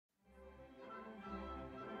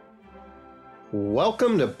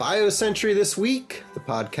Welcome to BioCentury This Week, the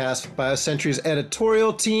podcast for BioCentury's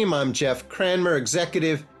editorial team. I'm Jeff Cranmer,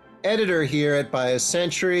 executive editor here at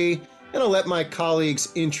BioCentury, and I'll let my colleagues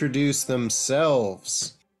introduce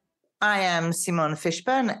themselves. I am Simone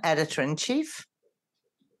Fishburne, editor-in-chief.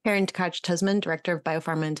 Karen Tkach Tuzman, director of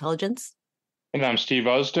Biopharma Intelligence. And I'm Steve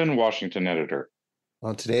Usden, Washington editor.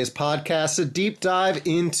 On today's podcast, a deep dive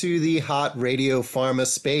into the hot radiopharma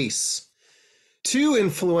space. Two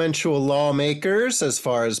influential lawmakers, as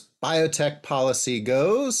far as biotech policy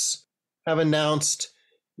goes, have announced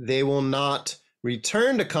they will not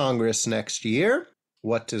return to Congress next year.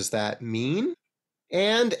 What does that mean?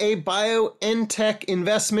 And a BioNTech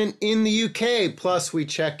investment in the UK. Plus, we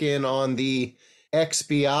check in on the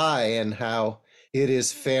XBI and how it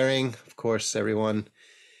is faring. Of course, everyone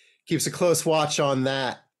keeps a close watch on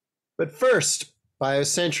that. But first,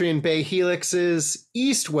 BioCentury and Bay Helix's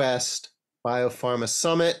East-West Biopharma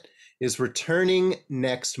Summit is returning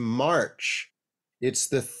next March. It's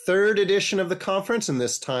the third edition of the conference, and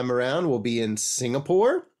this time around will be in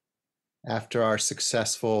Singapore after our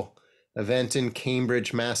successful event in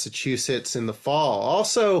Cambridge, Massachusetts in the fall.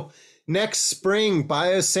 Also, next spring,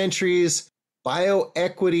 BioCentury's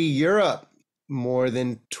BioEquity Europe. More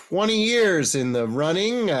than 20 years in the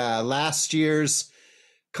running. Last year's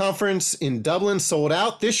conference in Dublin sold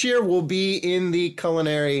out. This year will be in the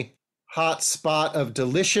culinary hot spot of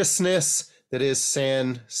deliciousness that is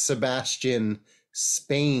San Sebastian,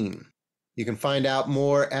 Spain. You can find out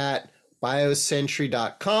more at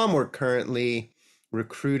biocentury.com. We're currently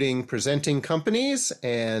recruiting presenting companies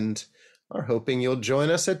and are hoping you'll join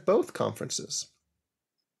us at both conferences.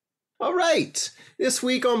 All right, this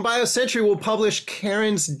week on BioCentury, we'll publish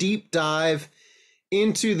Karen's deep dive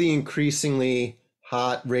into the increasingly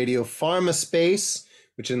hot radiopharma space,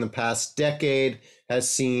 which in the past decade has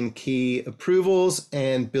seen key approvals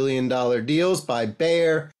and billion-dollar deals by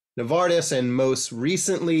Bayer, Novartis, and most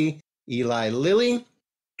recently, Eli Lilly.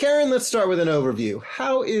 Karen, let's start with an overview.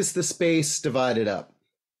 How is the space divided up?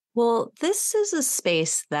 Well, this is a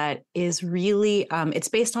space that is really, it's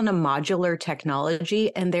based on a modular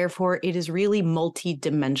technology, and therefore it is really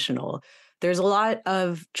multidimensional. There's a lot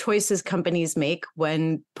of choices companies make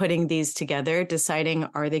when putting these together, deciding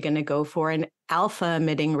are they going to go for an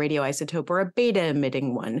alpha-emitting radioisotope or a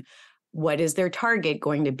beta-emitting one? What is their target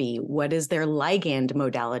going to be? What is their ligand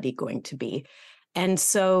modality going to be? And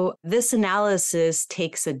so this analysis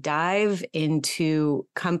takes a dive into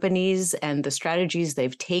companies and the strategies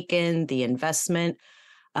they've taken, the investment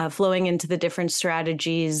flowing into the different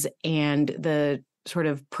strategies, and the sort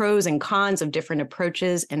of pros and cons of different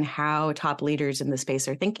approaches and how top leaders in the space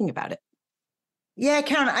are thinking about it. Yeah,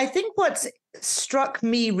 Karen, I think what's struck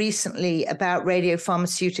me recently about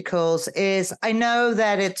radiopharmaceuticals is I know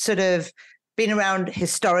that it's sort of been around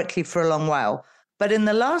historically for a long while, but in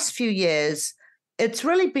the last few years, it's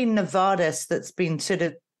really been Novartis that's been sort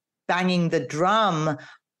of banging the drum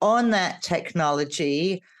on that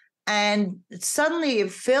technology. And suddenly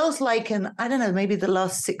it feels like maybe the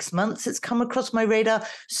last 6 months, it's come across my radar.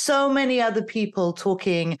 So many other people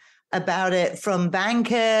talking about it, from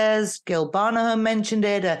bankers. Gil Barnaham mentioned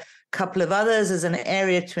it, a couple of others as an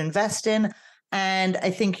area to invest in. And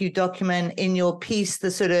I think you document in your piece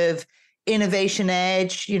the sort of innovation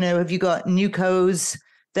edge. Have you got newcos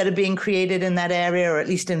that are being created in that area, or at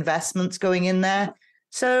least investments going in there?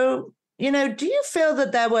 So, do you feel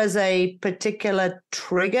that there was a particular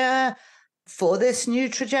trigger for this new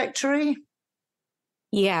trajectory?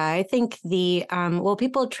 Yeah, I think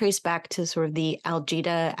people trace back to sort of the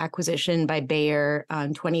Algeta acquisition by Bayer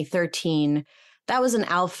in 2013. That was an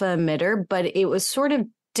alpha emitter, but it was sort of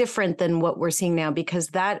different than what we're seeing now, because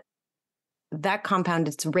that compound,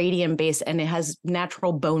 it's radium-based and it has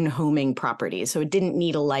natural bone homing properties. So it didn't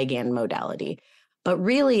need a ligand modality. But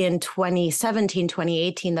really in 2017,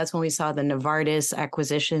 2018, that's when we saw the Novartis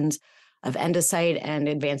acquisitions of Endocyte and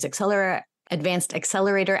advanced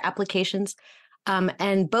accelerator applications.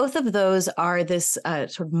 And both of those are this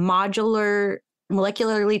sort of modular,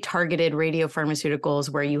 molecularly targeted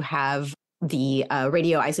radiopharmaceuticals where you have the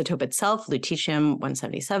radioisotope itself,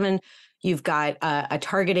 lutetium-177. You've got a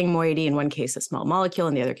targeting moiety, in one case a small molecule,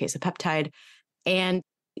 in the other case a peptide. And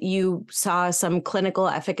you saw some clinical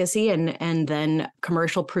efficacy and then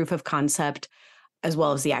commercial proof of concept, as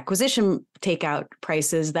well as the acquisition takeout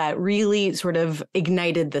prices that really sort of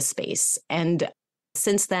ignited the space. And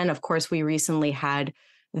since then, of course, we recently had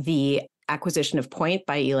the acquisition of Point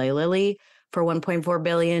by Eli Lilly for $1.4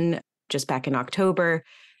 billion just back in October.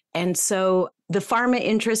 And so the pharma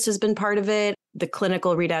interest has been part of it. The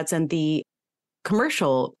clinical readouts and the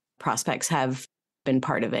commercial prospects have been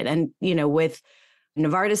part of it. And, with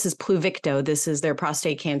Novartis is Pluvicto. This is their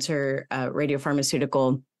prostate cancer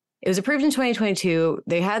radiopharmaceutical. It was approved in 2022.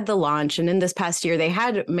 They had the launch. And in this past year, they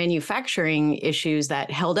had manufacturing issues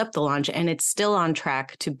that held up the launch. And it's still on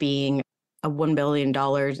track to being a $1 billion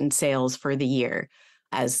in sales for the year,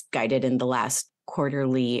 as guided in the last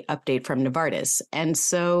quarterly update from Novartis. And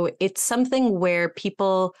so it's something where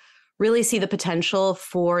people really see the potential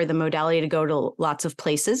for the modality to go to lots of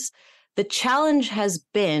places. The challenge has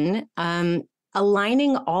been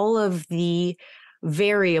aligning all of the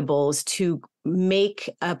variables to make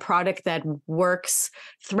a product that works,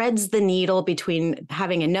 threads the needle between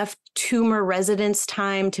having enough tumor residence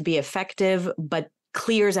time to be effective, but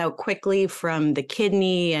clears out quickly from the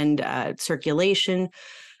kidney and circulation.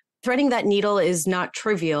 Threading that needle is not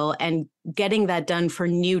trivial, and getting that done for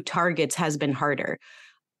new targets has been harder.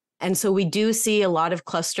 And so we do see a lot of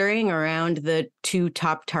clustering around the two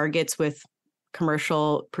top targets with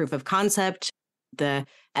commercial proof of concept, the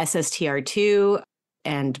SSTR2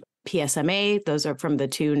 and PSMA. Those are from the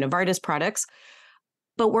two Novartis products.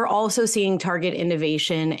 But we're also seeing target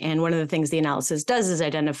innovation. And one of the things the analysis does is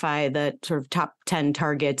identify the sort of top 10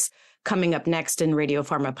 targets coming up next in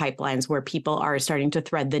radiopharma pipelines, where people are starting to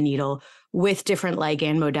thread the needle with different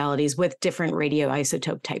ligand modalities, with different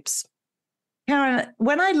radioisotope types. Karen,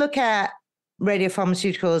 when I look at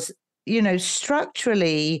radiopharmaceuticals,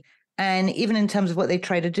 structurally, and even in terms of what they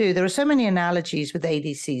try to do, there are so many analogies with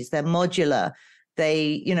ADCs. They're modular.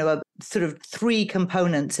 They, are sort of three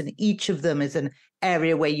components, and each of them is an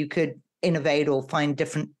area where you could innovate or find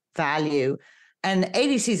different value. And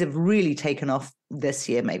ADCs have really taken off this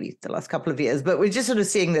year, maybe the last couple of years, but we're just sort of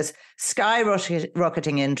seeing this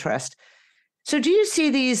skyrocketing interest. So do you see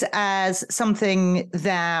these as something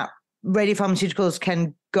that radiopharmaceuticals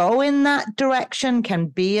can go in that direction, can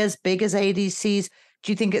be as big as ADCs?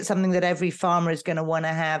 Do you think it's something that every pharma is going to want to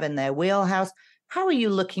have in their wheelhouse? How are you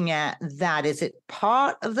looking at that? Is it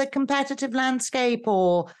part of the competitive landscape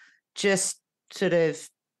or just sort of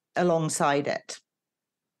alongside it?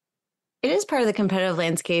 It is part of the competitive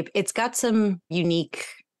landscape. It's got some unique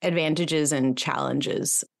advantages and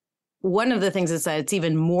challenges. One of the things is that it's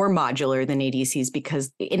even more modular than ADCs,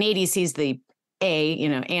 because in ADCs, the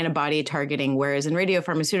antibody targeting, whereas in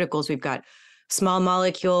radiopharmaceuticals, we've got small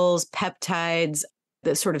molecules, peptides,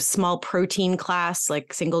 the sort of small protein class,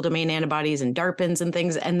 like single domain antibodies and DARPins and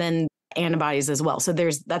things, and then antibodies as well. So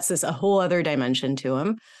that's a whole other dimension to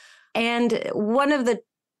them. And one of the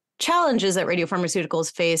challenges that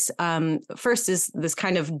radiopharmaceuticals face, first, is this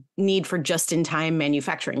kind of need for just-in-time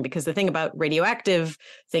manufacturing, because the thing about radioactive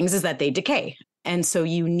things is that they decay. And so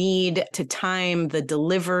you need to time the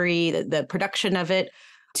delivery, the production of it,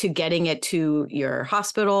 to getting it to your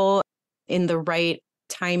hospital in the right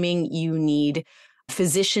timing. You need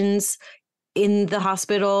physicians in the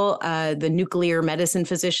hospital, the nuclear medicine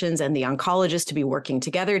physicians and the oncologists, to be working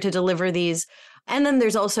together to deliver these. And then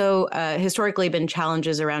there's also historically been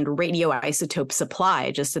challenges around radioisotope supply,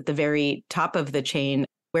 just at the very top of the chain.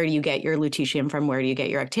 Where do you get your lutetium from? Where do you get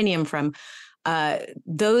your actinium from?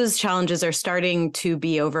 Those challenges are starting to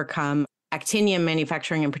be overcome. Actinium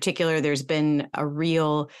manufacturing in particular, there's been a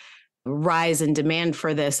real rise in demand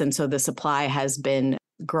for this. And so the supply has been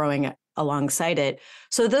growing alongside it.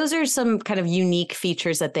 So those are some kind of unique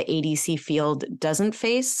features that the ADC field doesn't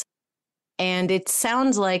face. And it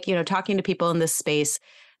sounds like, talking to people in this space,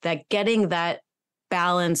 that getting that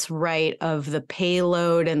balance right of the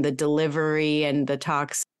payload and the delivery and the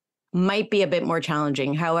tox might be a bit more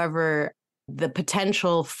challenging. However, the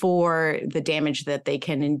potential for the damage that they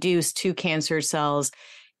can induce to cancer cells,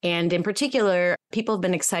 and in particular, people have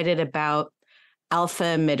been excited about alpha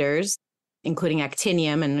emitters, including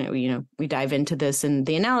actinium, and we dive into this in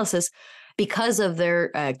the analysis. Because of their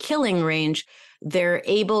killing range, they're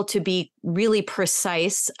able to be really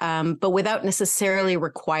precise, but without necessarily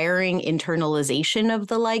requiring internalization of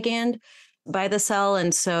the ligand by the cell.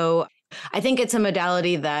 And so I think it's a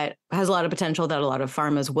modality that has a lot of potential that a lot of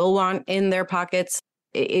pharmas will want in their pockets.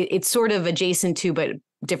 It's sort of adjacent to, but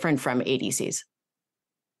different from ADCs.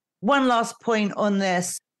 One last point on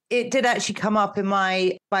this. It did actually come up in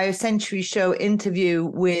my BioCentury show interview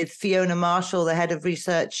with Fiona Marshall, the head of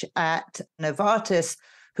research at Novartis,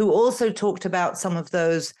 who also talked about some of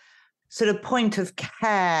those sort of point of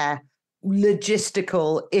care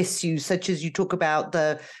logistical issues, such as you talk about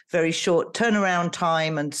the very short turnaround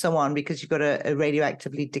time and so on, because you've got a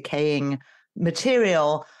radioactively decaying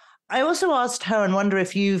material. I also asked her, and wonder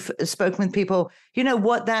if you've spoken with people,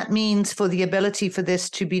 what that means for the ability for this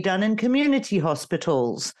to be done in community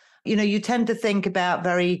hospitals. You tend to think about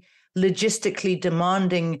very logistically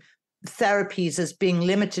demanding therapies as being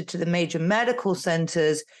limited to the major medical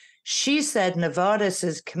centers. she said Novartis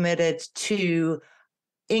is committed to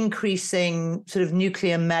increasing sort of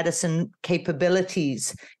nuclear medicine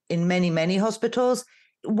capabilities in many, many hospitals.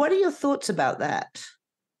 What are your thoughts about that?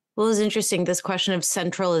 Well, it's interesting. This question of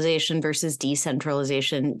centralization versus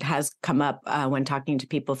decentralization has come up when talking to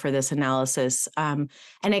people for this analysis. And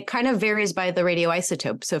it kind of varies by the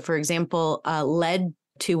radioisotope. So, for example,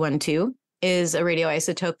 lead-212 is a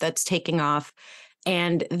radioisotope that's taking off.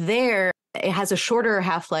 And there, it has a shorter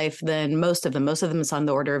half-life than most of them. Most of them is on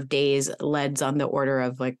the order of days. Lead's on the order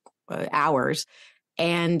of hours.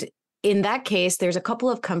 And in that case, there's a couple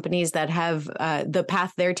of companies that have the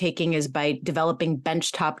path they're taking is by developing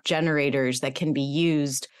benchtop generators that can be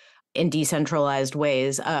used in decentralized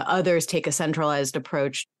ways. Others take a centralized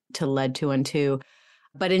approach to lead-212.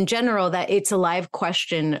 But in general, that it's a live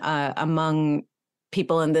question among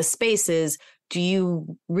people in this space is, do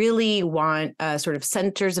you really want sort of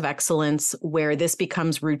centers of excellence where this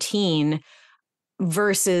becomes routine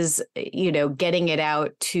versus, getting it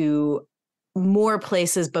out to more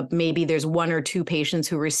places, but maybe there's one or two patients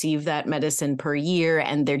who receive that medicine per year,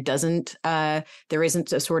 and there isn't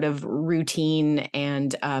a sort of routine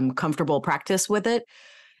and comfortable practice with it.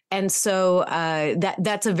 And so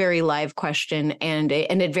that's a very live question, and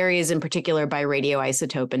it varies in particular by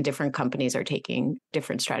radioisotope, and different companies are taking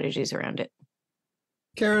different strategies around it.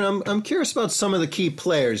 Karen, I'm curious about some of the key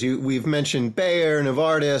players. We've mentioned Bayer,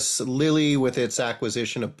 Novartis, Lilly with its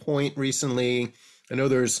acquisition of Point recently. I know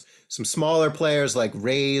there's some smaller players like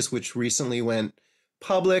Raise, which recently went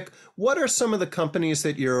public. What are some of the companies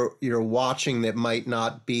that you're watching that might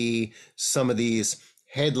not be some of these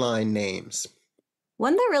headline names?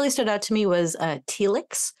 One that really stood out to me was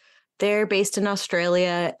Telix. They're based in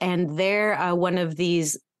Australia, and they're one of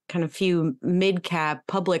these kind of few mid-cap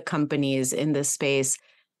public companies in this space.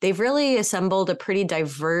 They've really assembled a pretty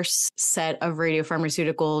diverse set of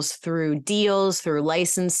radiopharmaceuticals through deals, through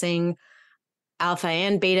licensing, alpha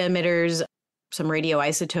and beta emitters, some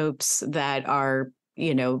radioisotopes that are,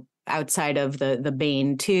 outside of the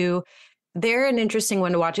bane too. They're an interesting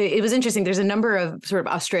one to watch. It was interesting. There's a number of sort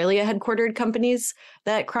of Australia headquartered companies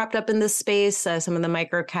that cropped up in this space, some of the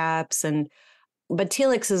micro caps, but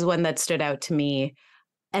Telix is one that stood out to me.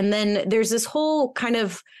 And then there's this whole kind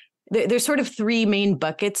of, there's sort of three main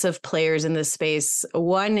buckets of players in this space.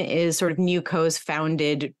 One is sort of new cos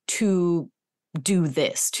founded to do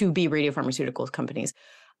this, to be radiopharmaceuticals companies.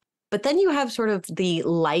 But then you have sort of the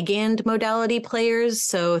ligand modality players.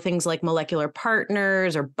 So things like Molecular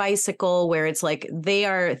Partners or Bicycle, where it's like they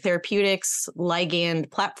are therapeutics ligand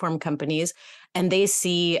platform companies, and they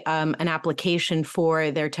see an application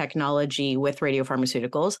for their technology with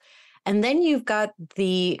radiopharmaceuticals. And then you've got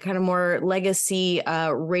the kind of more legacy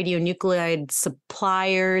radionuclide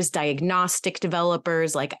suppliers, diagnostic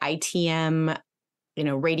developers like ITM,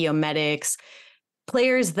 Radiomedics,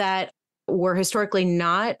 players that were historically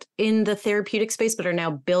not in the therapeutic space, but are now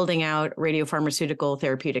building out radiopharmaceutical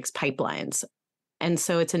therapeutics pipelines. And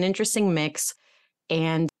so it's an interesting mix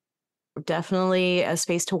and definitely a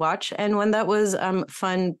space to watch, and one that was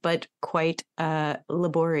fun, but quite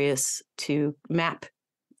laborious to map,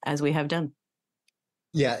 as we have done.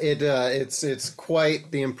 Yeah, it's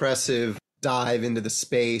quite the impressive dive into the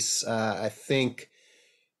space. I think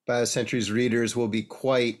BioCentury's readers will be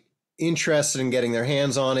quite interested in getting their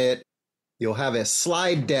hands on it. You'll have a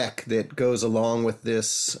slide deck that goes along with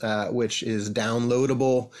this, which is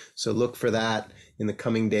downloadable. So look for that in the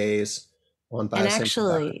coming days on BioCentury. And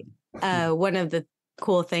actually, one of the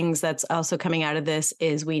cool things that's also coming out of this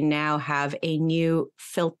is we now have a new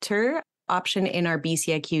filter option in our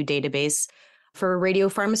BCIQ database for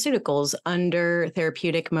radiopharmaceuticals under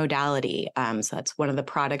therapeutic modality. So that's one of the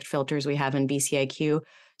product filters we have in BCIQ.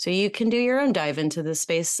 So you can do your own dive into this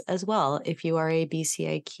space as well if you are a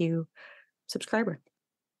BCIQ subscriber.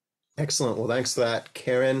 Excellent. Well, thanks for that,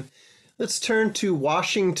 Karen. Let's turn to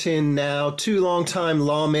Washington now. Two longtime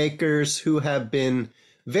lawmakers who have been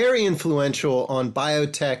very influential on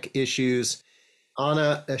biotech issues.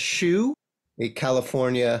 Anna Eshoo, a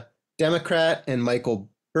California Democrat, and Michael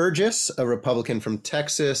Burgess, a Republican from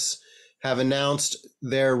Texas, have announced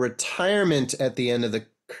their retirement at the end of the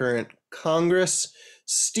current Congress.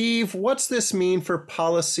 Steve, what's this mean for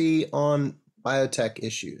policy on biotech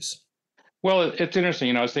issues? Well, it's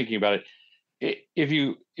interesting. I was thinking about it. If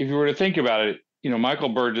you were to think about it, Michael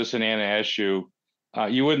Burgess and Anna Eshoo,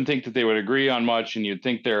 you wouldn't think that they would agree on much, and you'd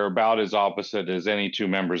think they're about as opposite as any two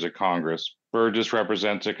members of Congress. Burgess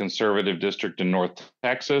represents a conservative district in North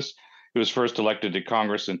Texas. He was first elected to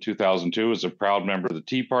Congress in 2002 as a proud member of the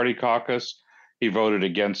Tea Party caucus. He voted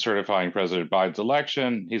against certifying President Biden's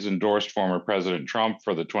election. He's endorsed former President Trump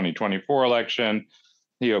for the 2024 election.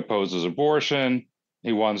 He opposes abortion.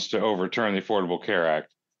 He wants to overturn the Affordable Care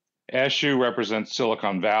Act. Eshoo represents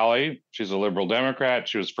Silicon Valley. She's a liberal Democrat.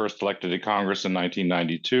 She was first elected to Congress in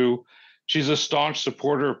 1992. She's a staunch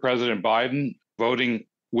supporter of President Biden, voting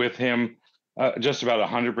with him just about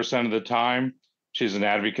 100% of the time. She's an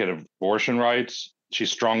advocate of abortion rights. She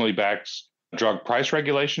strongly backs drug price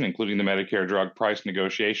regulation, including the Medicare drug price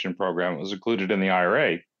negotiation program that was included in the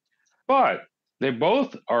IRA. But they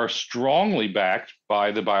both are strongly backed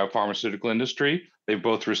by the biopharmaceutical industry. They've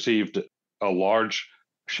both received a large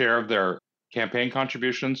share of their campaign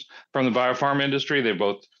contributions from the biopharma industry. They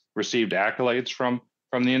both received accolades from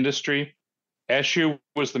the industry. Eshoo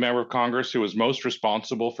was the member of Congress who was most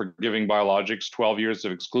responsible for giving biologics 12 years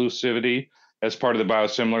of exclusivity as part of the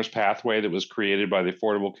biosimilars pathway that was created by the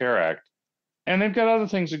Affordable Care Act. And they've got other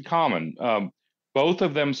things in common. Both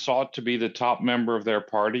of them sought to be the top member of their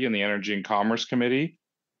party in the Energy and Commerce Committee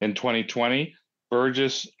in 2020.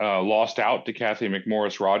 Burgess lost out to Kathy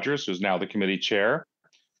McMorris Rodgers, who's now the committee chair.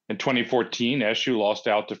 In 2014, Eshoo lost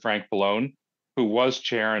out to Frank Pallone, who was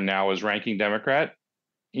chair and now is ranking Democrat.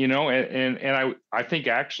 You know, and I think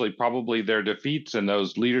actually probably their defeats in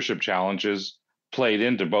those leadership challenges played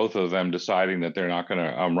into both of them deciding that they're not going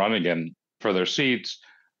to run again for their seats.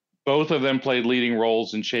 Both of them played leading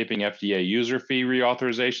roles in shaping FDA user fee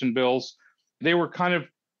reauthorization bills. They were kind of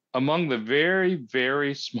among the very,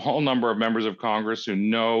 very small number of members of Congress who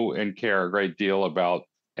know and care a great deal about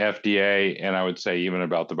FDA, and I would say even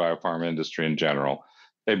about the biopharma industry in general.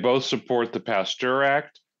 They both support the Pasteur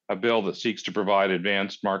Act, a bill that seeks to provide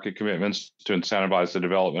advanced market commitments to incentivize the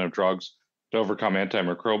development of drugs to overcome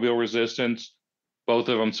antimicrobial resistance. Both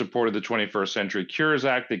of them supported the 21st Century Cures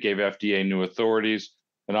Act that gave FDA new authorities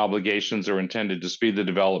and obligations that were intended to speed the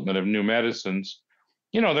development of new medicines.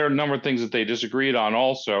 You know, there are a number of things that they disagreed on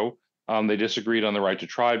also. They disagreed on the right to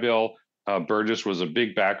try bill. Burgess was a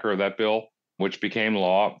big backer of that bill, which became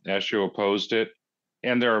law. Eshoo opposed it.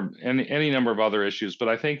 And there are any number of other issues. But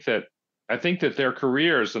I think that their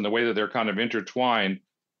careers and the way that they're kind of intertwined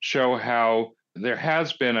show how there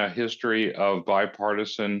has been a history of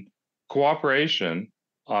bipartisan cooperation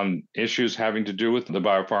on issues having to do with the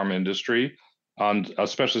biopharma industry, on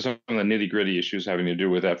especially some of the nitty-gritty issues having to do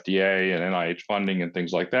with FDA and NIH funding and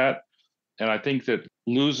things like that. And I think that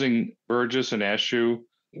losing Burgess and Eshoo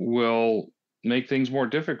will make things more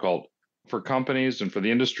difficult for companies and for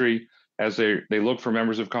the industry as they look for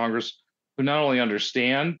members of Congress who not only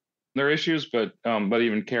understand their issues, but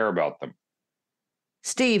even care about them.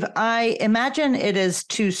 Steve, I imagine it is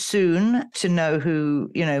too soon to know who,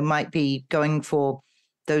 might be going for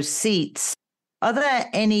those seats. Are there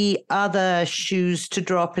any other shoes to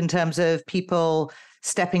drop in terms of people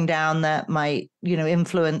stepping down that might,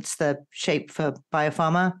 influence the shape for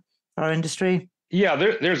biopharma, our industry? Yeah,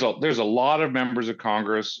 there's a lot of members of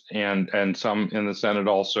Congress and some in the Senate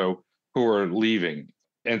also who are leaving,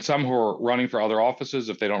 and some who are running for other offices.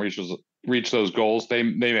 If they don't reach those goals, they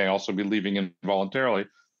may also be leaving involuntarily.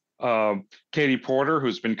 Katie Porter,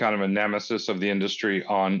 who's been kind of a nemesis of the industry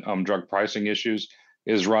on drug pricing issues,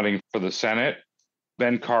 is running for the Senate.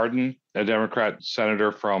 Ben Cardin, a Democrat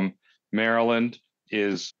senator from Maryland,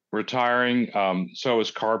 is retiring. So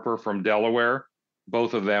is Carper from Delaware.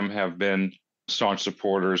 Both of them have been staunch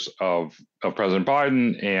supporters of President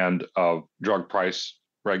Biden and of drug price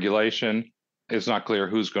regulation. It's not clear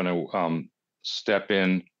who's going to step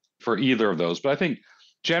in for either of those. But I think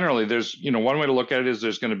generally there's, one way to look at it is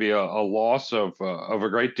there's going to be a loss of a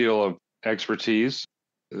great deal of expertise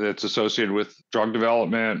that's associated with drug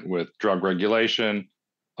development, with drug regulation,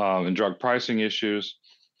 and drug pricing issues.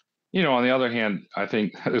 On the other hand, I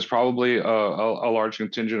think there's probably a large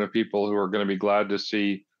contingent of people who are going to be glad to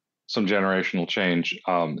see some generational change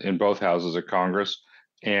in both houses of Congress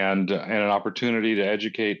and an opportunity to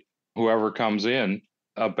educate whoever comes in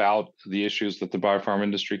about the issues that the biopharma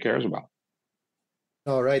industry cares about.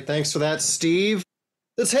 All right. Thanks for that, Steve.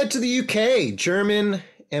 Let's head to the UK. German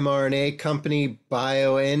mRNA company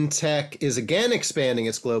BioNTech is again expanding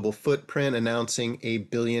its global footprint, announcing a £1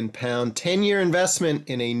 billion 10-year investment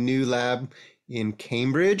in a new lab in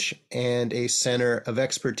Cambridge and a center of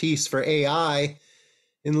expertise for AI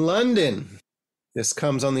in London. This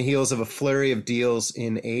comes on the heels of a flurry of deals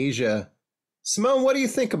in Asia. Simone, what do you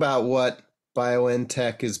think about what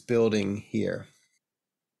BioNTech is building here?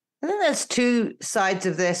 I think there's two sides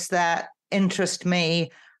of this that interest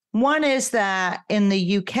me. One is that in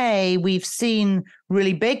the UK, we've seen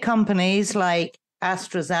really big companies like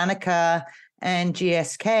AstraZeneca and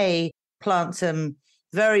GSK plant some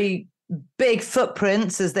very big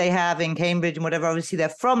footprints as they have in Cambridge and whatever. Obviously, they're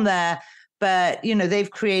from there. But,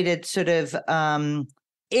 they've created sort of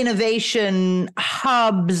innovation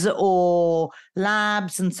hubs or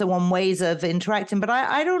labs and so on, ways of interacting. But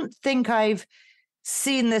I don't think I've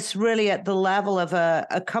seen this really at the level of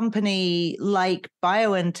a company like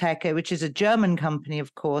BioNTech, which is a German company,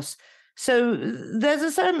 of course. So there's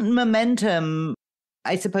a certain momentum,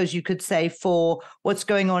 I suppose you could say, for what's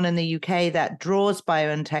going on in the UK that draws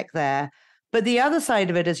BioNTech there. But the other side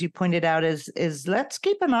of it, as you pointed out, is let's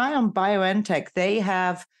keep an eye on BioNTech. They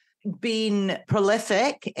have been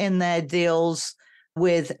prolific in their deals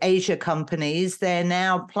with Asia companies. They're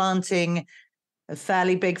now planting a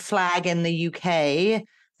fairly big flag in the UK.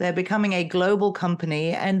 They're becoming a global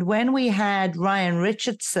company. And when we had Ryan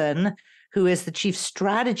Richardson, who is the chief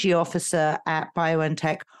strategy officer at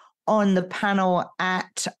BioNTech, on the panel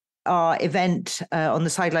at our event on the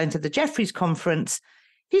sidelines of the Jefferies conference,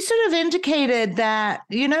 he sort of indicated that,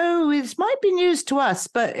 this might be news to us,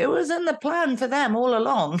 but it was in the plan for them all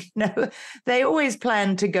along. They always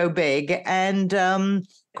plan to go big. And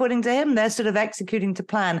according to him, they're sort of executing to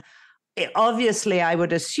plan. Obviously, I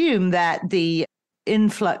would assume that the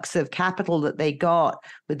influx of capital that they got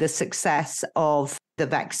with the success of the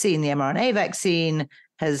vaccine, the mRNA vaccine,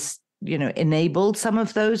 has, enabled some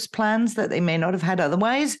of those plans that they may not have had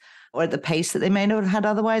otherwise, or at the pace that they may not have had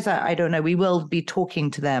otherwise. I don't know. We will be talking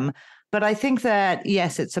to them. But I think that,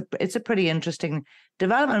 yes, it's a pretty interesting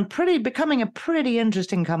development, becoming a pretty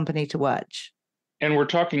interesting company to watch. And we're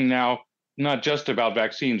talking now not just about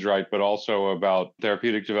vaccines, right, but also about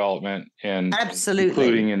therapeutic development and absolutely,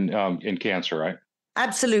 including in cancer, right?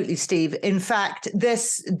 Absolutely, Steve. In fact,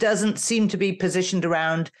 this doesn't seem to be positioned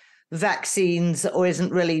around vaccines or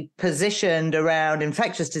isn't really positioned around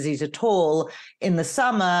infectious disease at all. In the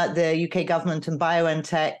summer, the UK government and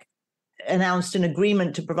BioNTech announced an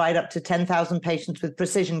agreement to provide up to 10,000 patients with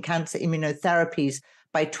precision cancer immunotherapies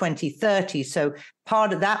by 2030. So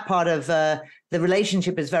part of the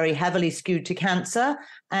relationship is very heavily skewed to cancer.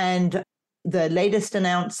 And the latest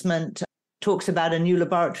announcement talks about a new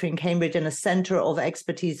laboratory in Cambridge and a center of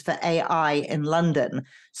expertise for AI in London.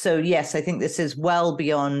 So yes, I think this is well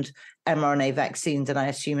beyond mRNA vaccines and I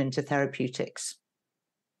assume into therapeutics.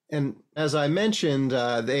 And as I mentioned,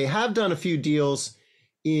 they have done a few deals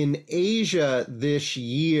in Asia this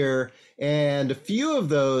year, and a few of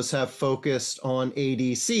those have focused on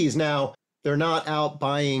ADCs. Now, they're not out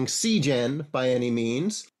buying Seagen by any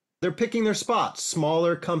means. They're picking their spots,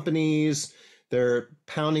 smaller companies. They're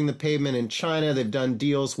pounding the pavement in China. They've done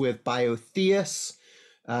deals with Biotheus,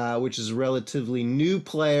 which is a relatively new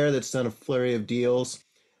player that's done a flurry of deals,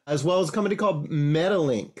 as well as a company called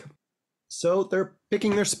Metalink. So they're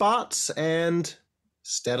picking their spots and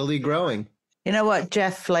steadily growing. You know what,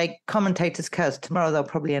 Jeff, like commentators curse, tomorrow they'll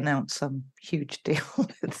probably announce some huge deal.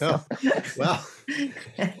 Oh, well,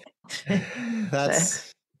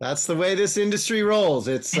 that's the way this industry rolls.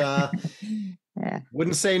 It's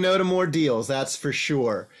wouldn't say no to more deals, that's for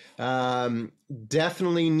sure.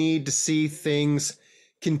 Definitely need to see things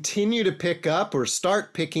continue to pick up or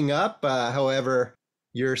start picking up. However,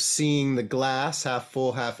 you're seeing the glass half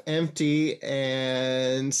full, half empty.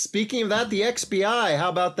 And speaking of that, the XBI, how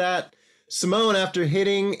about that? Simone, after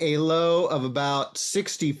hitting a low of about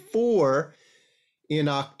 64 in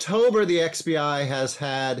October, the XBI has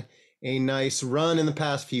had a nice run in the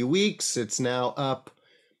past few weeks. It's now up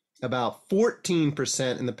about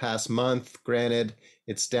 14% in the past month. Granted,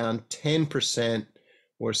 it's down 10%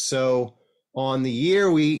 or so on the year.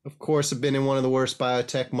 We, of course, have been in one of the worst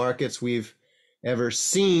biotech markets we've ever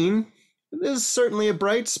seen. This is certainly a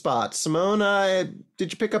bright spot. Simone,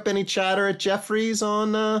 did you pick up any chatter at Jefferies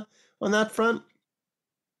on that front?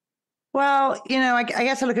 Well, I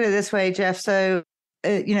guess I look at it this way, Jeff. So,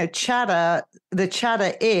 the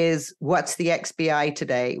chatter is, what's the XBI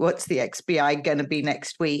today? What's the XBI going to be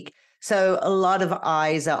next week? So a lot of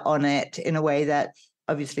eyes are on it in a way that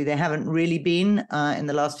obviously they haven't really been in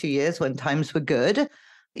the last few years when times were good.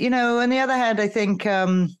 On the other hand, I think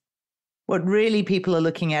what really people are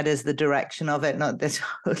looking at is the direction of it, not this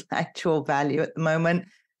actual value at the moment.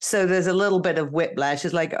 So there's a little bit of whiplash.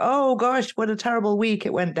 It's like, oh gosh, what a terrible week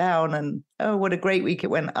it went down, and oh, what a great week it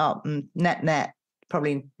went up, and net,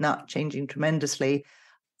 probably not changing tremendously.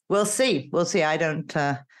 We'll see. I don't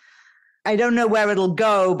know where it'll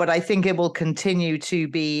go, but I think it will continue to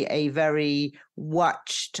be a very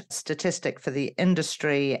watched statistic for the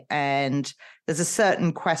industry. And there's a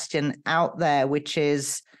certain question out there, which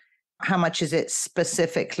is, how much is it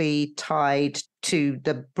specifically tied to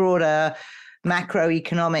the broader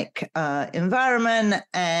macroeconomic environment,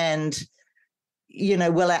 and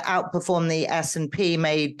will it outperform the S&P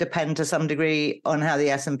may depend to some degree on how the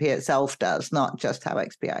S&P itself does, not just how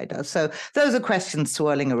XBI does. So those are questions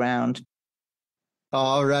swirling around.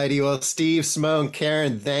 All righty. Well, Steve, Simone,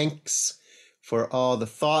 Karen, thanks for all the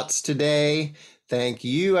thoughts today. Thank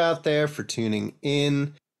you out there for tuning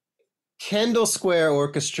in. Kendall Square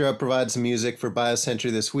Orchestra provides music for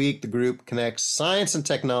BioCentury This Week. The group connects science and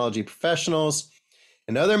technology professionals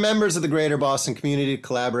and other members of the greater Boston community to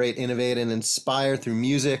collaborate, innovate, and inspire through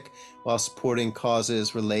music while supporting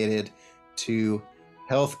causes related to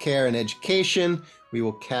healthcare and education. We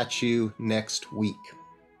will catch you next week.